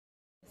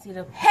Hey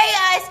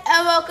guys,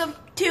 and welcome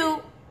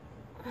to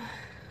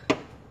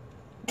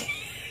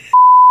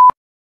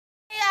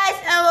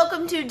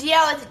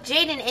DL with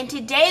Jadyn, and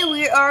today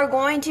we are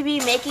going to be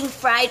making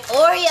fried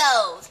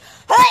Oreos.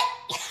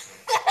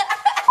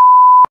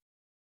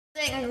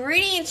 The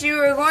ingredients you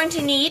are going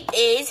to need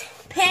is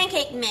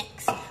pancake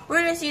mix.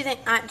 We're just using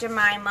Aunt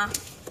Jemima,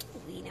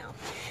 we know,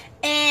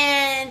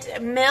 and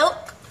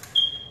milk,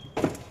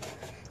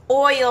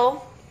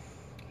 oil,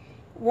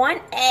 1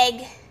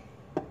 egg,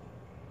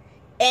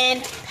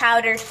 and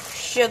powdered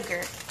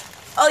sugar.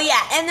 Oh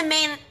yeah, and the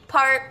main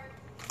part,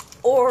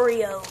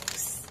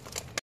 Oreos.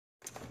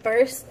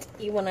 First,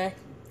 you want to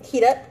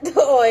heat up the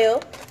oil,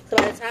 so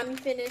by the time you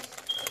finish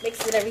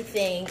mixing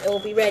everything, it will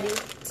be ready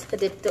to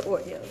dip the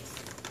Oreos.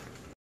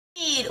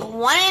 You need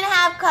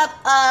 1.5 cup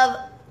of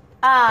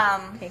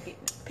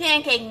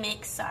pancake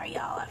mix. Sorry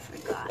y'all, I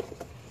forgot.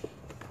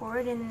 Pour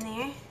it in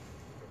there.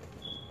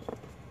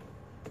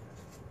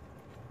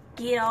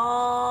 Get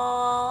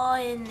all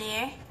in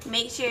there.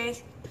 Make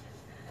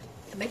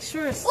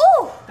sure it's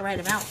the right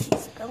amount.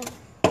 Keeps going.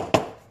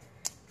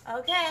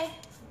 Okay.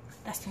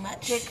 That's too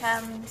much. Here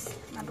comes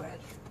my brother.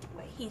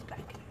 Wait, he's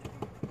back.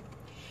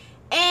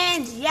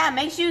 And yeah,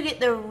 make sure you get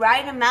the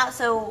right amount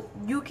so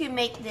you can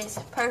make this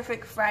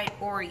perfect fried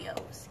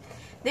Oreos.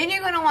 Then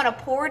you're going to want to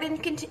pour it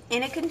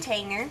in a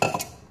container.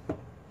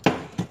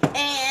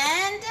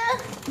 And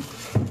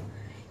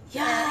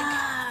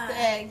yeah,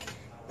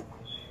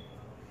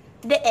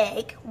 the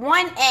egg.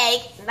 1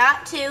 egg,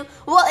 not 2.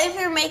 Well, if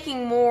you're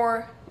making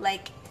more,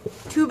 like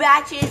 2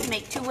 batches,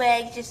 make 2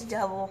 eggs, just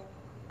double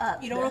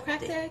up. You don't want to crack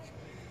the egg?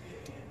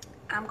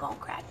 I'm gonna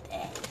crack the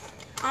egg.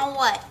 On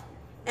what?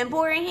 And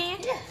pour in here?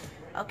 Yeah.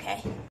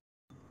 Okay.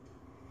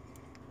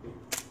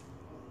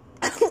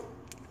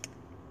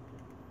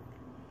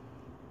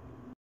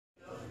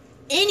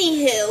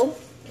 Anywho,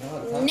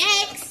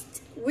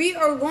 next we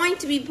are going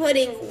to be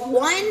putting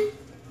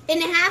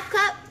 1.5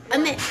 cup.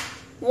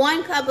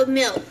 1 cup of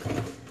milk.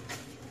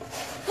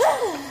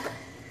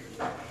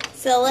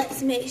 So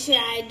let's make sure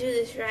I do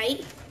this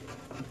right.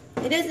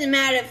 It doesn't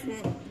matter if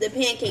the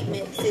pancake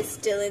mix is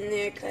still in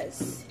there,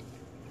 because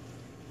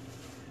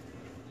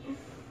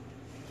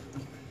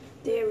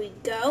there we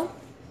go.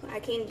 I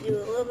can do a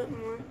little bit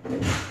more.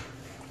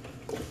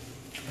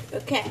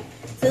 Okay,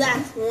 so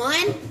that's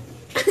 1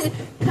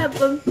 cup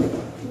of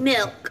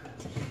milk.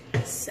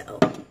 So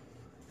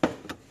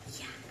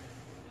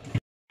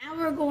now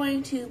we're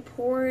going to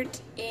pour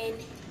it in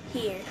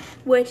here,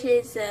 which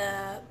is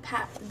the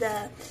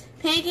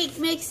pancake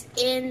mix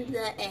and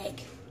the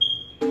egg.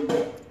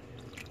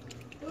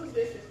 Who's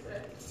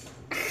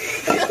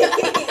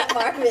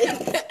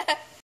Marvin.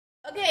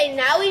 Okay,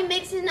 now we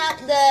mixing up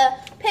the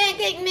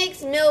pancake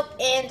mix, milk,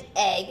 and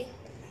egg.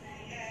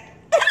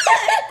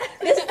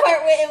 This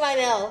part went in my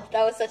mouth.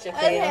 That was such a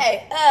fail.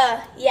 Okay,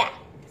 yeah.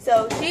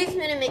 So she's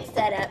gonna mix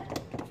that up.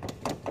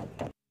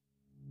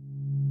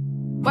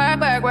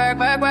 Work, work, work,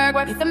 work, work,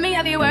 work. You see me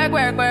have you work,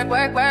 work, work,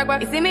 work, work,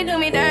 work. You see me do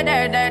me dirt,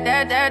 dirt, dirt,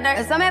 dirt, dirt,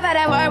 dirt. Tell me about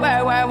that work,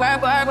 work, work,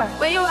 work, work, work.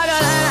 Where you walk a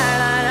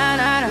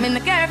line, I'm in the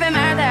cafe,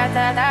 man,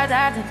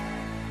 that.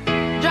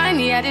 Drive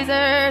me at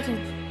desertion.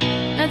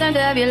 Nothing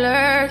to have you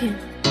lurking.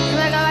 You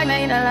make a like,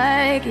 man, you don't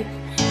like it.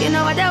 You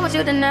know I dealt with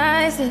you the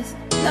nicest.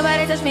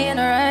 Nobody touched me in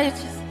the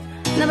righteous.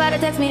 Nobody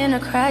text me in a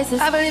crisis.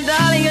 I believed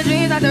all in your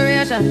dreams, not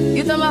duration.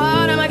 You took my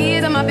heart and my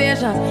keys and my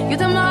patience. You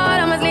took my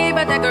heart, I'ma leave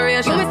a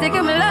decoration. You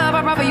mistaken my love,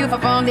 I brought for you for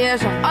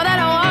foundation. All that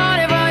I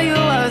wanted from you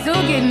was to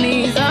give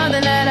me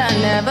something that I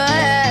never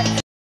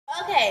had.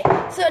 Okay,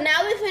 so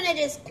now we're gonna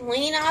just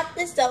clean off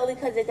the stove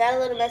because it got a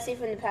little messy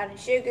from the powdered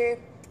sugar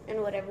and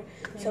whatever.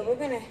 So we're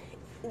gonna,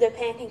 the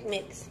pancake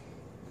mix.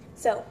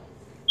 So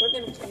we're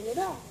gonna clean it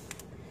off.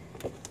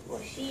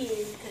 Well, she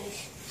is,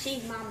 because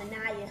she's Mama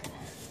Naya.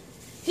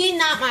 She's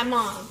not my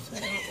mom, so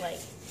don't like,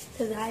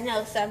 because I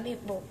know some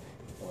people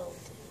will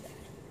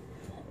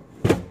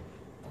do that.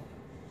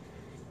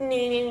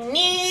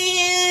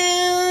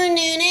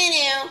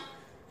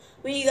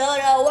 We go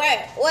to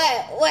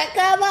work,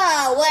 come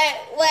on, work.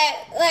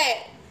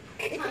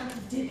 Time to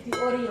dip the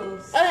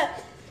Oreos. Okay,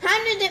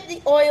 time to dip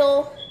the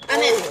Oreos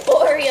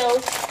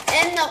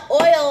in the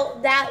oil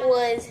that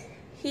was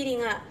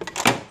heating up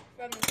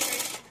from the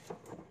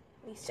time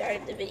we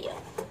started the video.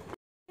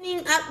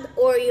 Cleaning up the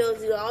Oreos,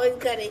 you always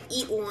gotta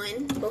eat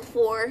one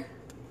before.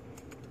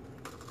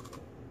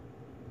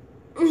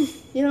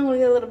 You don't want to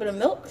get a little bit of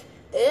milk?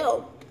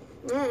 Ew,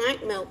 I don't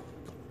like milk.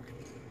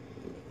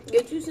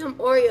 Get you some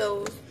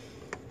Oreos,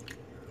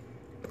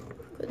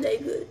 cause they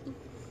good.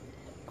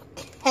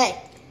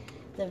 Hey,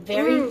 the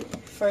very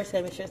first,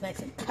 gotta make sure it's nice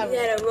and covered. You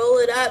gotta roll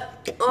it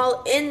up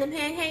all in the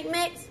pancake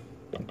mix.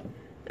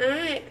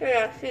 Alright,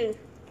 see.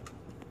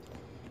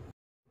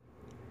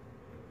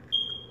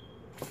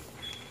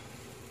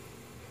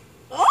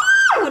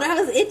 Oh, that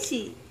was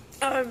itchy.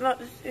 I was about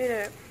to say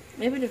that.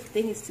 Maybe the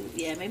thing is too,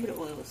 maybe the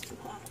oil was too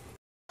hot.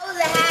 That was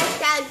a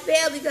hashtag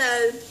fail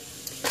because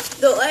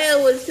the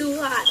oil was too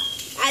hot.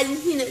 I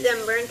just seen it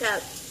then burnt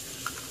up.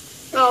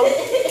 Oh.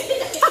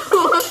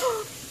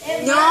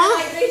 It burned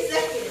like 3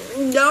 seconds.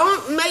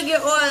 don't make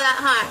your oil that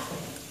hot.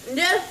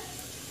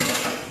 Just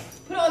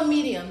put it on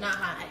medium, not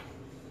high.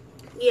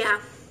 Yeah.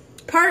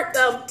 Part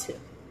 2.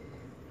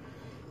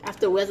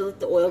 After we let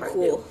the oil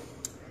cool.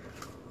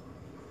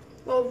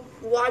 Well,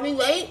 while we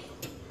wait,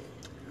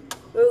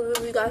 we'll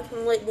give you guys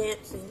some late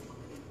dancing.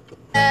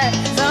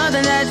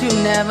 Something that you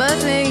never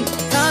see,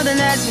 something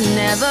that you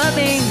never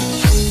be.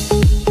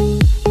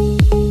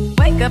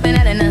 Wake up and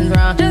nothing's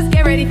wrong. Just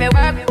get ready for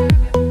work.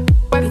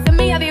 Work you see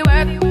me, have you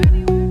work?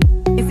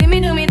 You see me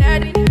do me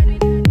dirty.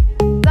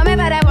 Tell me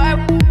about that work.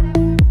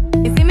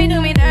 You see me do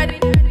me dirty.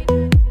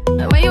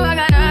 When you walk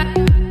out,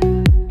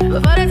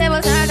 before the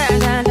table turn.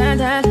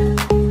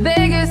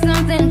 Beg you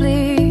something,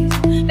 please.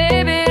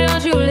 Baby,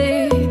 don't you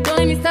leave. Don't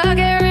leave me stuck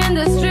here in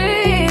the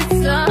streets.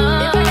 If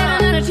I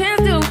got another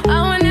chance to, I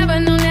will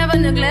never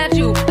neglect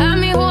you. I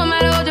mean, who am I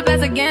to hold your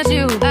best against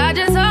you? I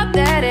just hope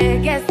that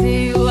it gets to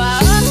you. I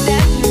hope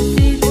that you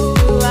see the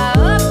truth. I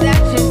hope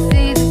that you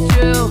see the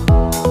truth.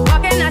 What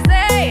can I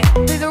say?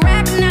 Please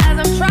recognize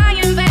I'm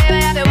trying, baby.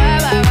 I feel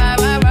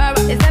work.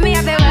 It's me, I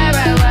feel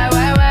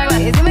work.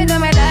 It's me, do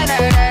me da.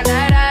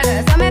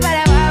 Tell me about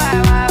that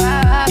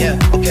work. Yeah,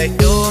 okay,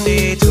 you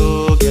need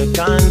to get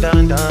done.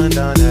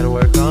 That'll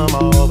work, come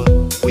over.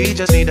 We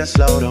just need to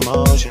slow the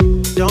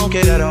motion. Don't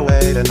get out of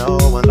way to no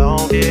one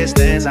long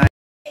distance.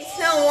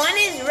 So one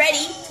is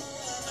ready,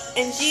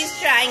 and she's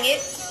trying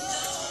it.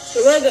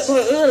 It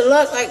really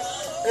look like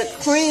the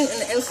cream in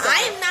the inside.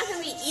 I am not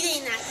gonna be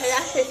eating that because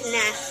that's just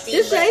nasty.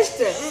 Just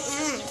taste it.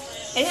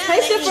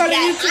 Taste it for the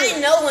YouTube. I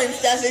know when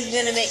stuff is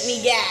gonna make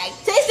me gag.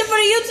 Taste it for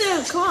the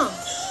YouTube. Come on.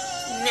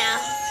 Now,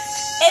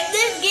 if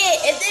this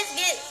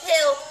gets to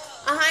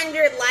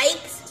 100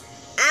 likes,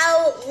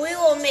 we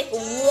will make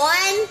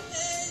one,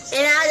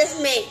 and I'll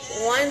just make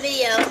one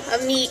video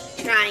of me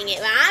trying it.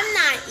 But I'm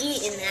not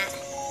eating that.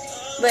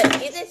 But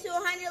get this to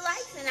 100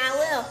 likes, and I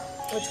will.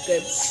 That's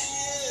good.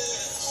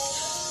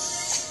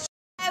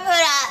 I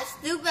put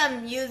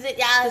stupid music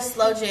down. The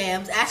slow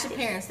jams. Ask your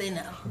parents, they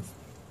know.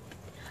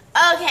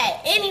 Okay,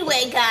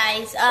 anyway,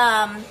 guys,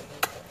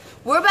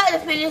 we're about to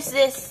finish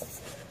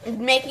this,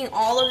 making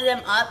all of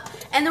them up,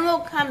 and then we'll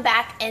come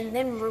back, and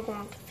then we're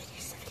going to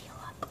finish the video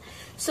up.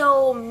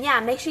 So, yeah,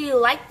 make sure you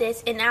like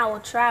this, and I will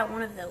try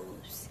one of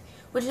those,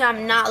 which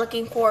I'm not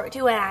looking forward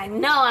to, and I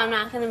know I'm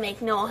not going to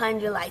make no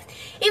 100 likes,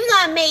 even though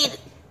I made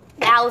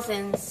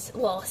thousands,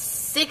 well,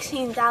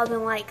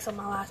 16,000 likes on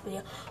my last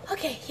video.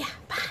 Okay, yeah,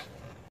 bye.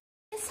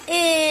 This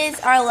is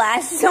our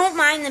last, don't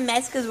mind the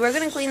mess, because we're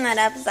going to clean that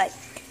up,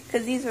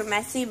 because these were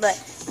messy, but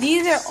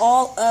these are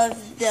all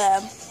of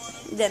them.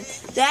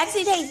 They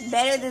actually taste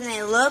better than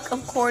they look,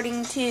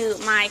 according to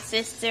my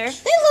sister.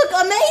 They look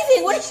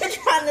amazing. What are you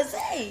trying to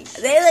say?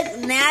 They look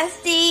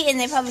nasty, and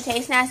they probably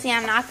taste nasty.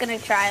 I'm not going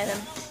to try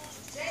them.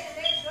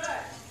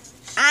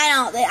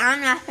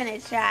 I'm not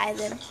going to try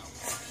them.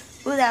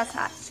 Ooh, that was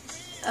hot.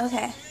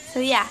 Okay, so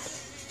yeah.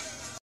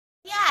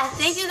 Yeah,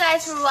 thank you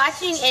guys for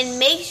watching, and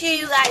make sure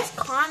you guys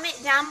comment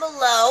down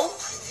below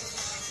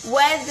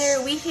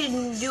whether we should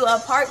do a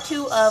part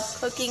 2 of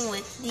cooking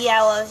with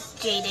DIY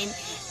Jadyn.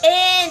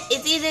 And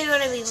it's either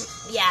going to be,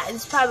 yeah,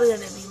 it's probably going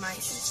to be my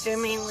sister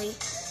mainly,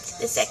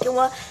 the second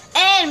one.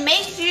 And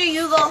make sure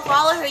you go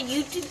follow her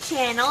YouTube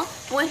channel.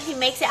 When she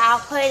makes it, I'll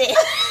put it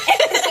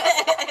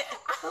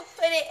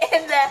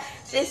in the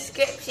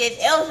description.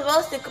 It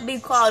was supposed to be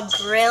called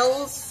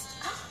Grills,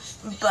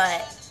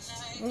 but,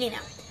 you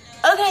know.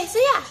 Okay, so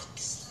yeah.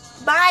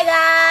 Bye,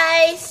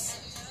 guys.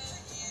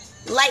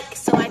 Like,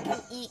 so I can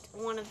eat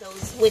one of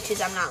those witches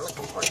I'm not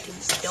looking forward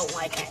to. Don't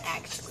like it,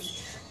 actually.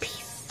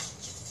 Peace.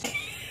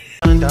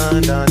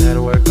 Done,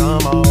 that'll work,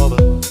 come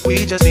over.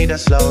 We just need to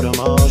slow the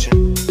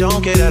motion.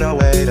 Don't get out of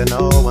way to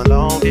no one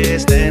long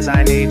distance.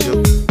 I need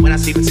you. When I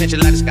see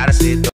potential, I just gotta sit.